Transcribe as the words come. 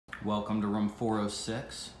Welcome to room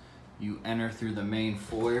 406. You enter through the main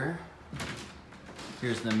foyer.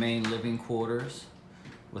 Here's the main living quarters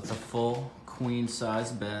with a full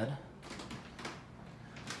queen-size bed.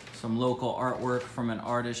 Some local artwork from an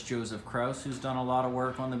artist, Joseph Kraus, who's done a lot of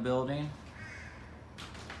work on the building.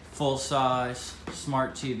 Full-size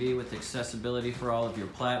smart TV with accessibility for all of your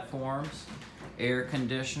platforms. Air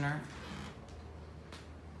conditioner.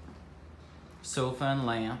 Sofa and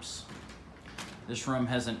lamps. This room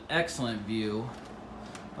has an excellent view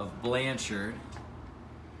of Blanchard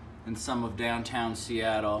and some of downtown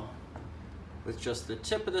Seattle with just the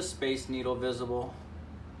tip of the Space Needle visible.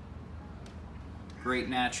 Great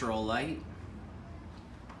natural light.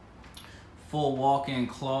 Full walk-in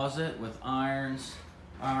closet with irons,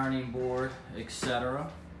 ironing board,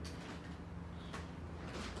 etc.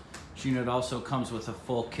 This unit also comes with a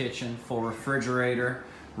full kitchen, full refrigerator,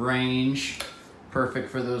 range, perfect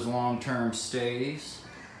for those long-term stays.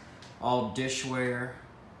 All dishware,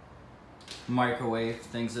 microwave,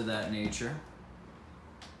 things of that nature.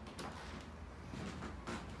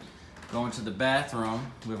 Going to the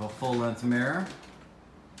bathroom, we have a full-length mirror.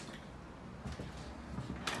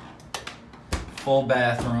 Full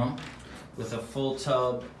bathroom with a full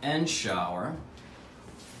tub and shower.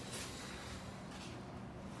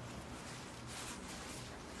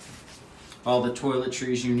 All the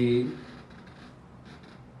toiletries you need.